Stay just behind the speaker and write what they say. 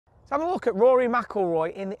So have a look at Rory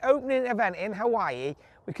McIlroy in the opening event in Hawaii.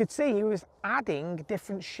 We could see he was adding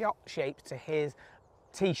different shot shapes to his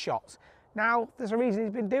tee shots. Now, there's a reason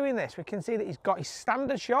he's been doing this. We can see that he's got his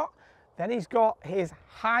standard shot, then he's got his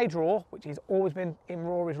high draw, which has always been in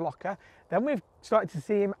Rory's locker. Then we've started to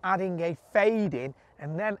see him adding a fade in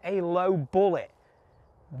and then a low bullet.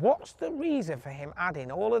 What's the reason for him adding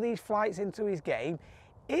all of these flights into his game?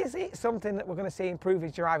 Is it something that we're going to see improve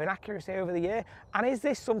his driving accuracy over the year? And is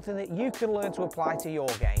this something that you can learn to apply to your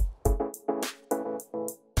game?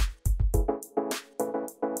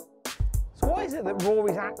 So what is it that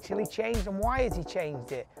Rory's actually changed and why has he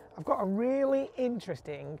changed it? I've got a really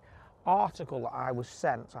interesting article that I was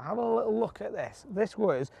sent. So have a little look at this. This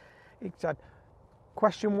was, it said,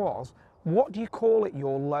 question was, what do you call it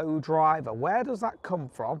your low driver? Where does that come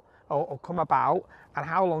from or come about, and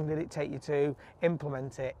how long did it take you to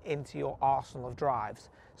implement it into your arsenal of drives?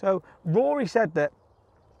 So Rory said that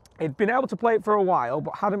he'd been able to play it for a while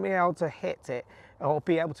but hadn't been able to hit it or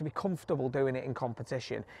be able to be comfortable doing it in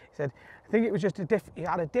competition. He said, I think it was just he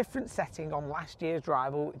had a different setting on last year's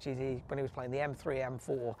driver, which is when he was playing the M3,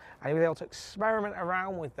 M4, and he was able to experiment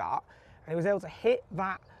around with that, and he was able to hit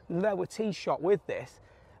that lower tee shot with this,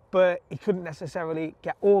 but he couldn't necessarily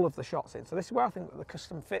get all of the shots in. So this is where I think that the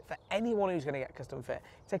custom fit, for anyone who's going to get custom fit,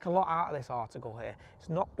 take a lot out of this article here. It's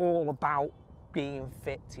not all about being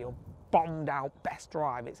fit to your bombed out best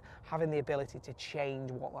drive. It's having the ability to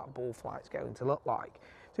change what that ball flight's going to look like.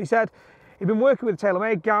 So he said he'd been working with the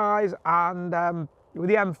TaylorMade guys and with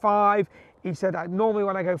the M5. He said, normally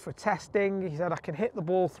when I go for testing, he said I can hit the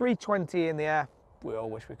ball 320 in the air. We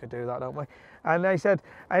all wish we could do that, don't we? And they said,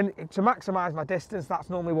 and to maximise my distance,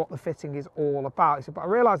 that's normally what the fitting is all about. He said, but I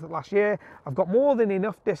realised that last year I've got more than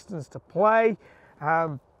enough distance to play.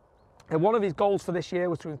 And one of his goals for this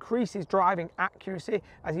year was to increase his driving accuracy,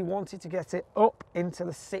 as he wanted to get it up into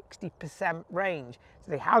the 60% range.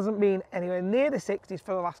 So he hasn't been anywhere near the 60s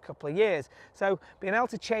for the last couple of years. So being able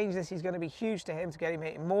to change this is going to be huge to him, to get him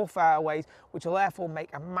hitting more fairways, which will therefore make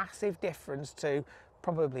a massive difference to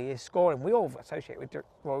probably his scoring. We all associate with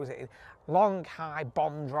what was it, long, high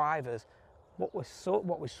bomb drivers. What we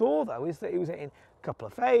saw though is that he was hitting a couple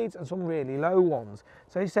of fades and some really low ones.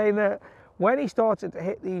 So he's saying that when he started to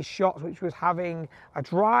hit these shots, which was having a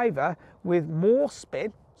driver with more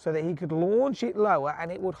spin so that he could launch it lower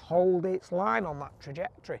and it would hold its line on that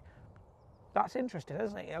trajectory. That's interesting,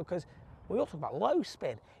 isn't it? You know, because we all talk about low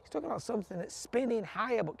spin. He's talking about something that's spinning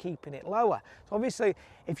higher but keeping it lower. So obviously,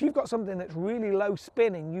 if you've got something that's really low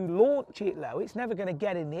spin and you launch it low, it's never going to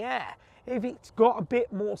get in the air. If it's got a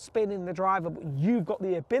bit more spin in the driver but you've got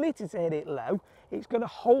the ability to hit it low, it's going to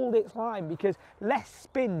hold its line, because less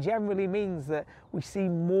spin generally means that we see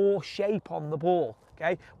more shape on the ball.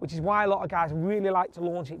 Okay, which is why a lot of guys really like to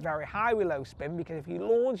launch it very high with low spin, because if you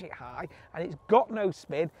launch it high and it's got no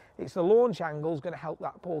spin, it's the launch angle is going to help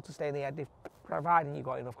that ball to stay in the air, providing you've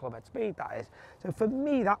got enough club head speed, that is. So for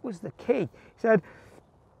me, that was the key. He said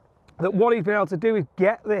that what he's been able to do is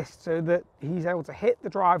get this so that he's able to hit the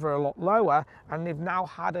driver a lot lower, and they've now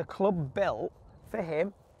had a club built for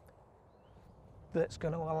him that's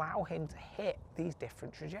going to allow him to hit these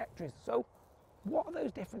different trajectories. So what are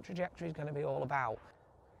those different trajectories going to be all about?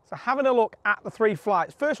 So having a look at the three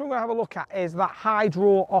flights, first one we're going to have a look at is that high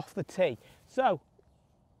draw off the tee. So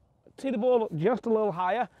tee the ball up just a little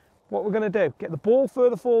higher. What we're going to do, get the ball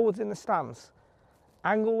further forwards in the stance,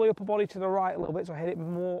 angle the upper body to the right a little bit so I hit it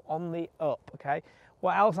more on the up, okay?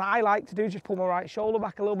 What else I like to do is just pull my right shoulder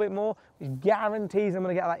back a little bit more, which guarantees I'm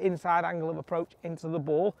going to get that inside angle of approach into the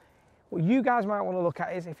ball. What you guys might want to look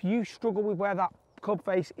at is, if you struggle with where that club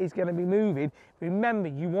face is going to be moving, remember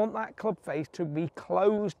you want that club face to be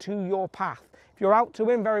close to your path. If you're out to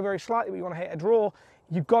win very, very slightly but you want to hit a draw,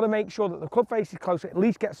 you've got to make sure that the club face is close, at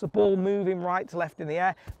least gets the ball moving right to left in the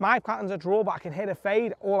air. My pattern's a draw, but I can hit a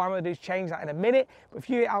fade. All I'm going to do is change that in a minute. But if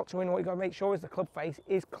you hit out to win, what you've got to make sure is the club face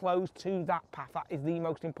is close to that path. That is the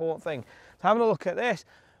most important thing. So having a look at this,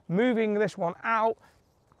 moving this one out,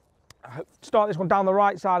 start this one down the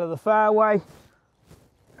right side of the fairway,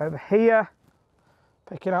 over here,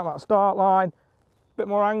 picking out that start line, a bit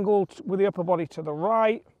more angled with the upper body to the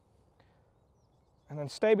right, and then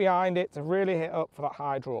stay behind it to really hit up for that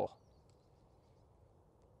high draw.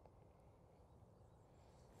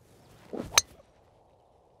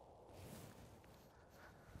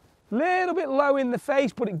 Little bit low in the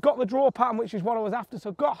face, but it got the draw pattern, which is what I was after,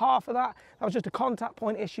 so got half of that. That was just a contact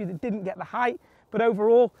point issue that didn't get the height, but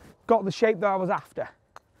overall got the shape that I was after.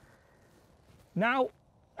 Now,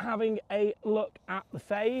 having a look at the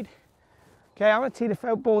fade. Okay, I'm going to tee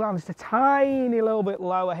the ball down just a tiny little bit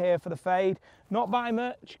lower here for the fade, not by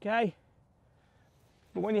much, okay?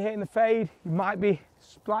 But when you're hitting the fade, you might be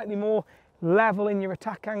slightly more level in your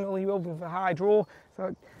attack angle. You're looking for high draw.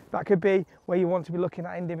 So that could be where you want to be looking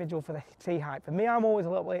at individual for the tee height. For me, I'm always a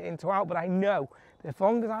little bit into out, but I know that as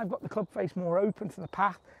long as I've got the club face more open to the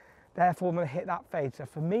path, therefore I'm going to hit that fade. So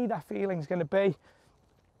for me, that feeling is going to be,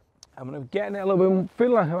 I'm going to be getting it a little bit,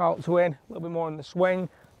 feeling like I'm out to win, a little bit more in the swing,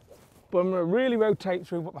 but I'm going to really rotate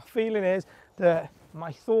through. But my feeling is that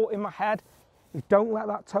my thought in my head is don't let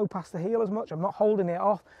that toe pass the heel as much. I'm not holding it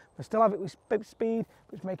off. I still have it with speed,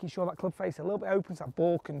 but just making sure that club face is a little bit open so that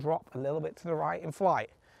ball can drop a little bit to the right in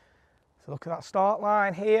flight. So look at that start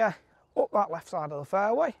line here, up that left side of the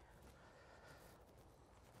fairway.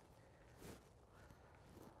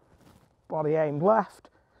 Body aimed left.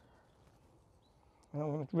 And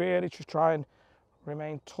I'm going to really just try and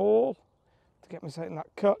remain tall to get myself in that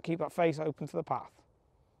cut, keep that face open to the path.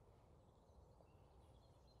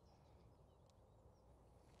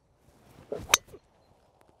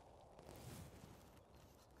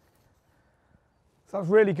 So that's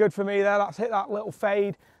really good for me there. That's hit that little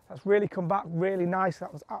fade. That's really come back really nice.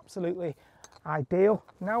 That was absolutely ideal.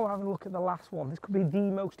 Now we're having a look at the last one. This could be the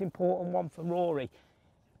most important one for Rory.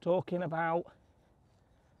 Talking about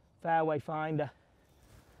fairway finder.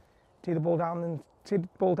 Tee the ball down and tee the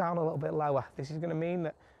ball down a little bit lower. This is going to mean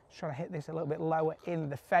that just trying to hit this a little bit lower in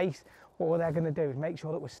the face. What they're going to do is make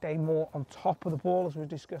sure that we're staying more on top of the ball, as we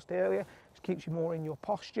discussed earlier. Just keeps you more in your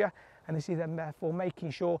posture, and this is then therefore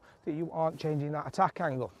making sure that you aren't changing that attack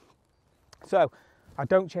angle. So I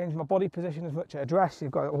don't change my body position as much at address.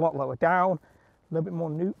 You've got it a lot lower down, a little bit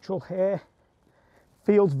more neutral here.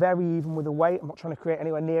 Feels very even with the weight. I'm not trying to create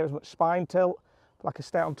anywhere near as much spine tilt, but I can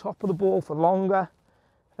stay on top of the ball for longer,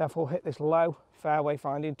 therefore hit this low fairway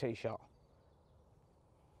finding tee shot.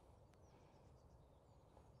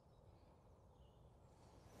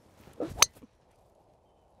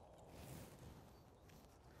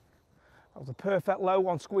 That was a perfect low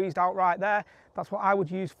one, squeezed out right there. That's what I would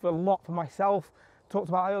use for a lot for myself. Talked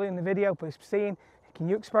about earlier in the video, but it's seeing, can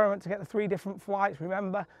you experiment to get the 3 different flights?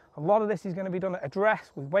 Remember, a lot of this is going to be done at address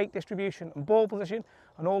with weight distribution and ball position,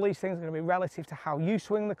 and all these things are going to be relative to how you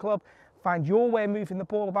swing the club. Find your way of moving the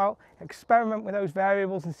ball about, experiment with those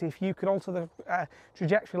variables and see if you can alter the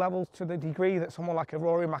trajectory levels to the degree that someone like a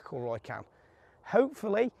Rory McIlroy can.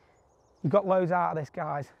 Hopefully, you got loads out of this,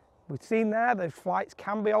 guys. We've seen there, those flights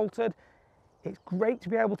can be altered. It's great to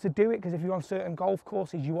be able to do it because if you're on certain golf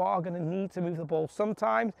courses, you are going to need to move the ball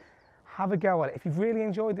sometimes. Have a go at it. If you've really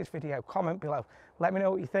enjoyed this video, comment below. Let me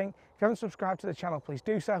know what you think. If you haven't subscribed to the channel, please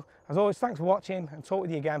do so. As always, thanks for watching and talk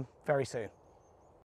with you again very soon.